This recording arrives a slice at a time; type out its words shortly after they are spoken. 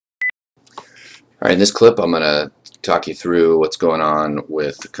All right, in this clip, I'm going to talk you through what's going on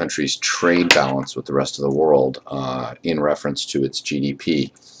with the country's trade balance with the rest of the world in reference to its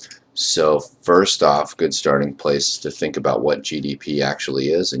GDP. So first off, good starting place to think about what GDP actually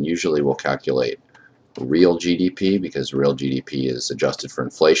is, and usually we'll calculate real GDP because real GDP is adjusted for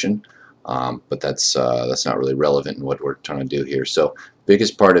inflation, but that's not really relevant in what we're trying to do here. So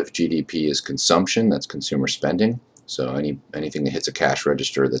biggest part of GDP is consumption, that's consumer spending. So anything that hits a cash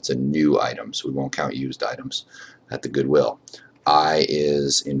register that's a new item, so we won't count used items at the goodwill. I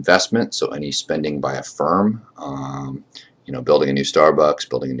is investment, so any spending by a firm, building a new Starbucks,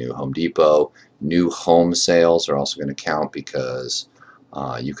 building a new Home Depot. New home sales are also going to count because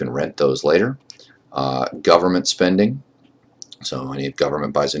you can rent those later. Government spending, so any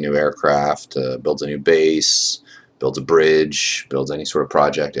government buys a new aircraft, builds a new base, builds a bridge, builds any sort of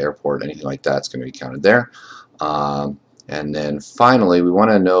project, airport, anything like that, it's going to be counted there. And then finally, we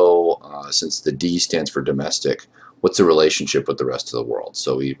want to know, since the D stands for domestic, what's the relationship with the rest of the world?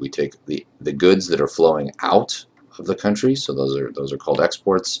 So we take the goods that are flowing out of the country, so those are called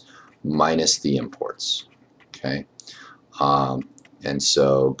exports, minus the imports. Okay, and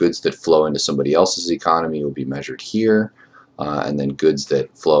so goods that flow into somebody else's economy will be measured here, and then goods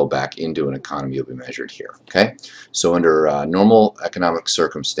that flow back into an economy will be measured here. Okay, so under normal economic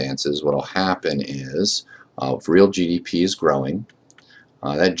circumstances, what will happen is if real GDP is growing,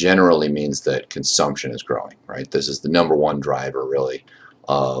 that generally means that consumption is growing, right? This is the number one driver, really,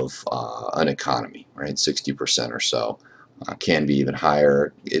 of an economy, right? 60% or so. Can be even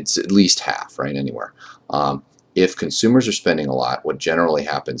higher. It's at least half, right, anywhere. If consumers are spending a lot, what generally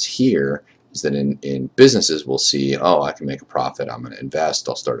happens here is that in businesses we'll see, oh, I can make a profit, I'm going to invest,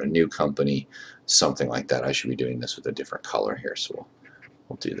 I'll start a new company, something like that. I should be doing this with a different color here, so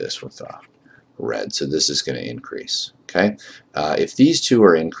we'll do this with red. So this is going to increase. Okay, if these two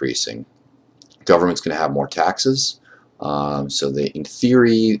are increasing, government's going to have more taxes. So in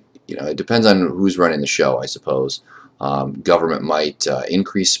theory, it depends on who's running the show, I suppose. Government might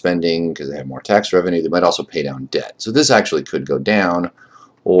increase spending because they have more tax revenue. They might also pay down debt. So this actually could go down,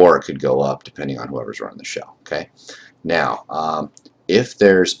 or it could go up depending on whoever's running the show. Okay. Now, if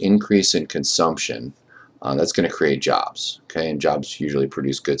there's increase in consumption, that's going to create jobs. Okay, and jobs usually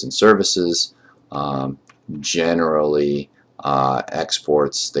produce goods and services. Generally,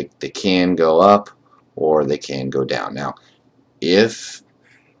 exports, they can go up or they can go down. Now, if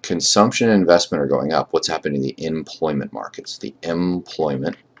consumption and investment are going up, what's happening in the employment markets? The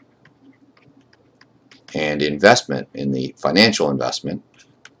employment and investment in the financial investment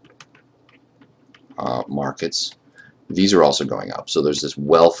markets, these are also going up. So there's this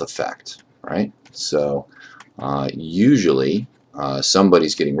wealth effect, right? So usually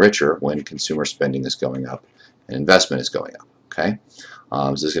somebody's getting richer when consumer spending is going up and investment is going up. Okay,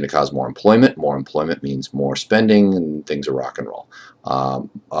 so this is going to cause more employment. More employment means more spending, and things are rock and roll.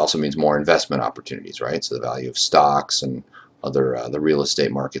 Also means more investment opportunities, right? So the value of stocks and other the real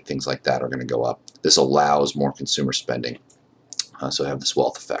estate market, things like that, are going to go up. This allows more consumer spending, so have this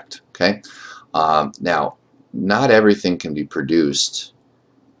wealth effect. Okay, now not everything can be produced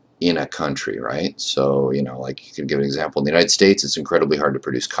in a country, right? So, like you can give an example. In the United States, it's incredibly hard to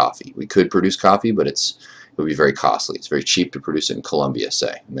produce coffee. We could produce coffee, but it would be very costly. It's very cheap to produce it in Colombia,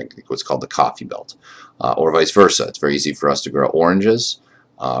 say, in what's called the coffee belt, or vice versa. It's very easy for us to grow oranges,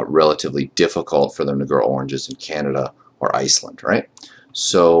 relatively difficult for them to grow oranges in Canada or Iceland, right?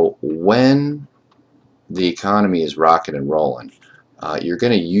 So when the economy is rocking and rolling, you're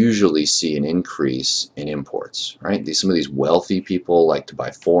going to usually see an increase in imports, right? Some of these wealthy people like to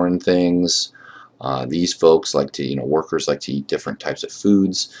buy foreign things. These folks like to, workers like to eat different types of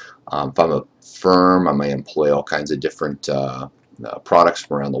foods. If I'm a firm, I may employ all kinds of different products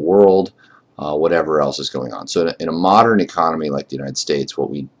from around the world, whatever else is going on. So in a modern economy like the United States, what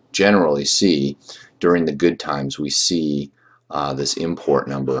we generally see during the good times, we see this import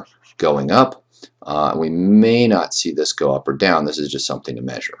number going up. We may not see this go up or down. This is just something to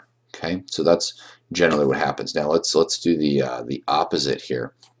measure. Okay, so that's generally what happens. Now let's do the opposite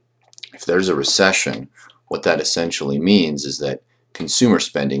here. If there's a recession, what that essentially means is that consumer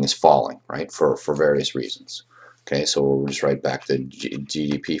spending is falling, right, for various reasons. Okay, so we'll just write back the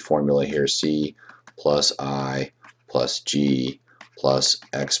GDP formula here: C plus I plus G plus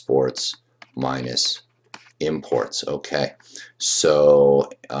exports minus imports. Okay, so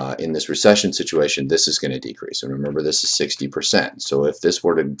in this recession situation, this is going to decrease, and remember, this is 60%. So if this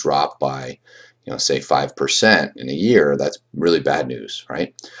were to drop by, say 5% in a year, that's really bad news,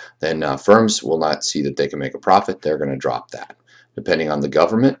 right? Then firms will not see that they can make a profit. They're going to drop that. depending on the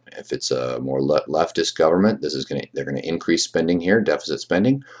government. If it's a more leftist government, they're going to increase spending here, deficit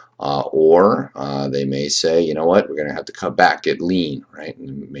spending, or they may say, you know what, we're going to have to cut back, get lean, right,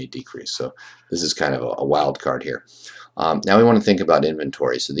 and it may decrease. So this is kind of a wild card here. Now we want to think about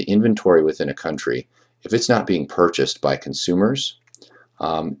inventory. So the inventory within a country, if it's not being purchased by consumers,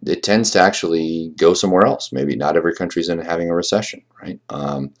 it tends to actually go somewhere else. Maybe not every country is having a recession, right?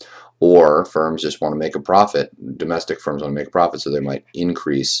 Or firms just want to make a profit. Domestic firms want to make a profit, so they might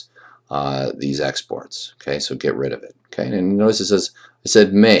increase these exports. Okay, so get rid of it. Okay, and notice it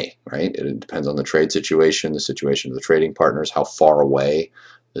said may, right? It depends on the trade situation, the situation of the trading partners, how far away.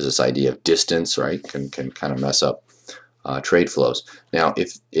 There's this idea of distance, right? Can kind of mess up trade flows. Now,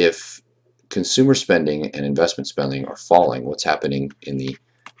 if consumer spending and investment spending are falling, what's happening in the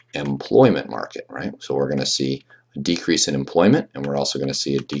employment market, right? So we're going to see a decrease in employment, and we're also going to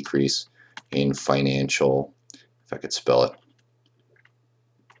see a decrease in financial, if I could spell it,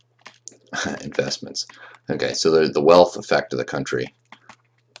 investments. Okay, so the wealth effect of the country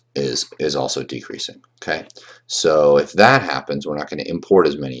is also decreasing. Okay, so if that happens, we're not going to import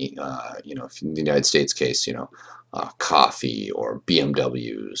as many, if in the United States case, coffee or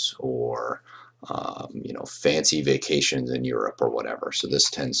BMWs or fancy vacations in Europe or whatever. So this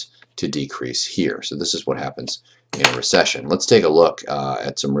tends to decrease here. So this is what happens in a recession. Let's take a look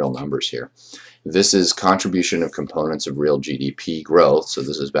at some real numbers here. This is contribution of components of real GDP growth. So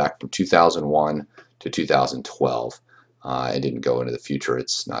this is back from 2001 to 2012. I didn't go into the future.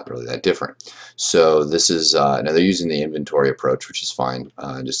 It's not really that different. So this is, now they're using the inventory approach, which is fine,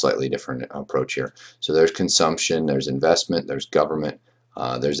 just slightly different approach here. So there's consumption, there's investment, there's government,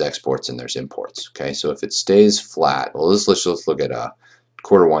 there's exports, and there's imports. Okay, so if it stays flat, well, let's look at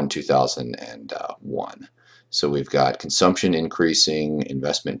Q1 2001. So we've got consumption increasing,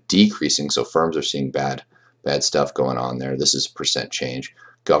 investment decreasing, so firms are seeing bad stuff going on there. This is percent change.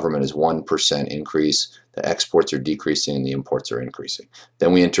 Government is 1% increase, the exports are decreasing, and the imports are increasing.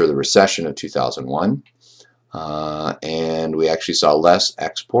 Then we enter the recession of 2001, and we actually saw less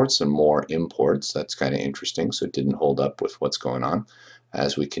exports and more imports. That's kind of interesting, so it didn't hold up with what's going on.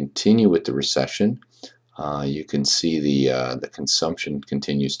 As we continue with the recession, you can see the consumption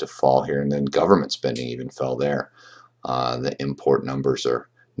continues to fall here, and then government spending even fell there. The import numbers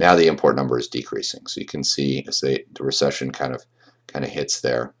now the import number is decreasing, so you can see as the recession kind of hits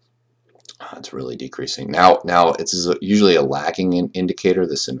there. It's really decreasing. Now it's usually a lagging indicator,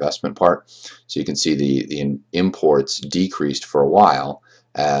 this investment part. So you can see the imports decreased for a while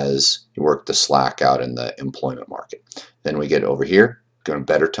as you work the slack out in the employment market. Then we get over here, going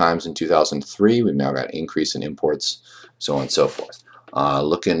better times in 2003. We've now got increase in imports, so on and so forth.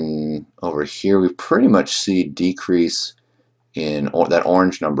 Looking over here, we pretty much see decrease in, that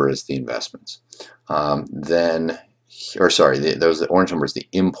orange number is the investments. The orange number is the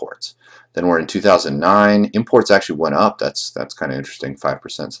imports. Then we're in 2009. Imports actually went up. That's kind of interesting,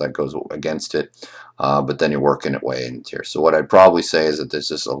 5%. So that goes against it. But then you're working it way into here. So what I'd probably say is that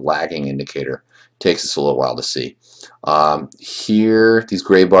this is a lagging indicator. Takes us a little while to see. Here, these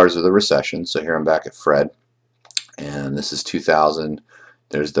gray bars are the recession. So here I'm back at Fred, and this is 2000.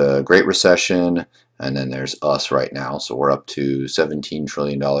 There's the Great Recession, and then there's us right now. So we're up to $17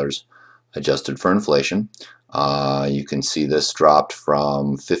 trillion adjusted for inflation. You can see this dropped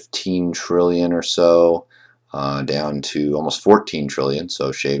from 15 trillion or so down to almost 14 trillion,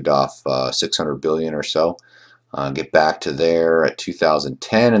 so shaved off 600 billion or so. Get back to there at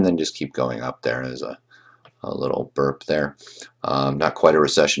 2010 and then just keep going up there. There's a little burp there. Not quite a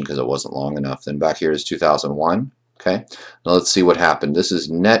recession because it wasn't long enough. Then back here is 2001. Okay, now let's see what happened. This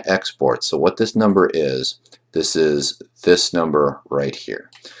is net exports. So what this number is, this is this number right here.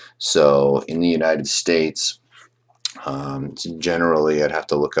 So in the United States, generally, I'd have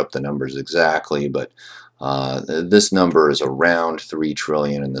to look up the numbers exactly, but this number is around 3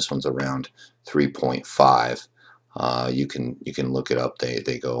 trillion, and this one's around 3.5. You can look it up.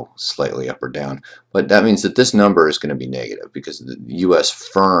 They go slightly up or down, but that means that this number is going to be negative because the U.S.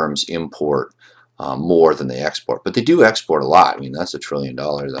 firms import more than they export, but they do export a lot. I mean, that's $1 trillion.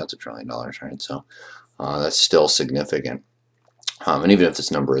 That's $1 trillion, right? So that's still significant. And even if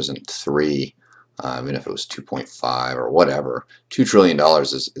this number isn't 3, even if it was 2.5 or whatever, $2 trillion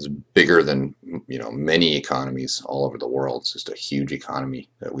is bigger than many economies all over the world. It's just a huge economy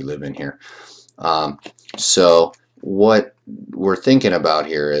that we live in here. So what we're thinking about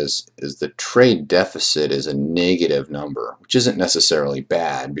here is the trade deficit is a negative number, which isn't necessarily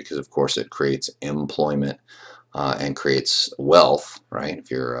bad because of course it creates employment and creates wealth, right? If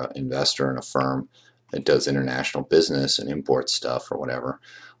you're an investor in a firm, that does international business and imports stuff or whatever.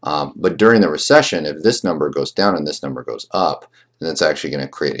 But during the recession, if this number goes down and this number goes up, then it's actually going to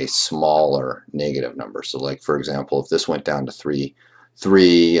create a smaller negative number. So like, for example, if this went down to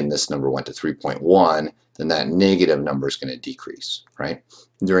 3 and this number went to 3.1, then that negative number is going to decrease, right?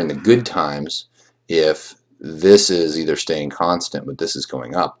 During the good times, if this is either staying constant but this is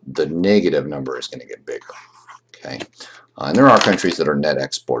going up, the negative number is going to get bigger. Okay, and there are countries that are net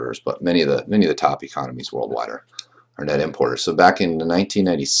exporters, but many of the top economies worldwide are net importers. So back in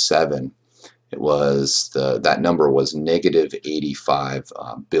 1997, it was that number was negative 85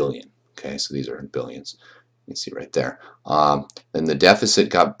 billion. Okay, so these are in billions. You can see right there. Then the deficit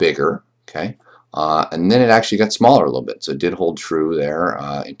got bigger. Okay, and then it actually got smaller a little bit. So it did hold true there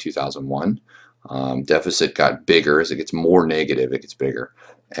in 2001. Deficit got bigger. As it gets more negative, it gets bigger,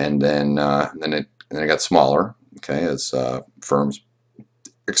 and then it got smaller. Okay, as firms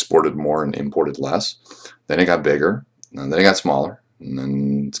exported more and imported less. Then it got bigger, and then it got smaller, and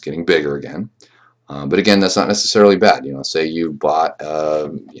then it's getting bigger again. But again, that's not necessarily bad. You know, say you bought a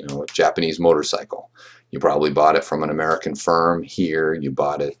Japanese motorcycle. You probably bought it from an American firm here. You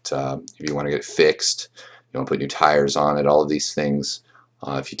bought it if you want to get it fixed. You want to put new tires on it. All of these things.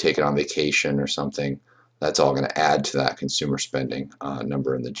 If you take it on vacation or something, that's all going to add to that consumer spending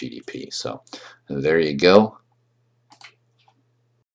number in the GDP. So there you go.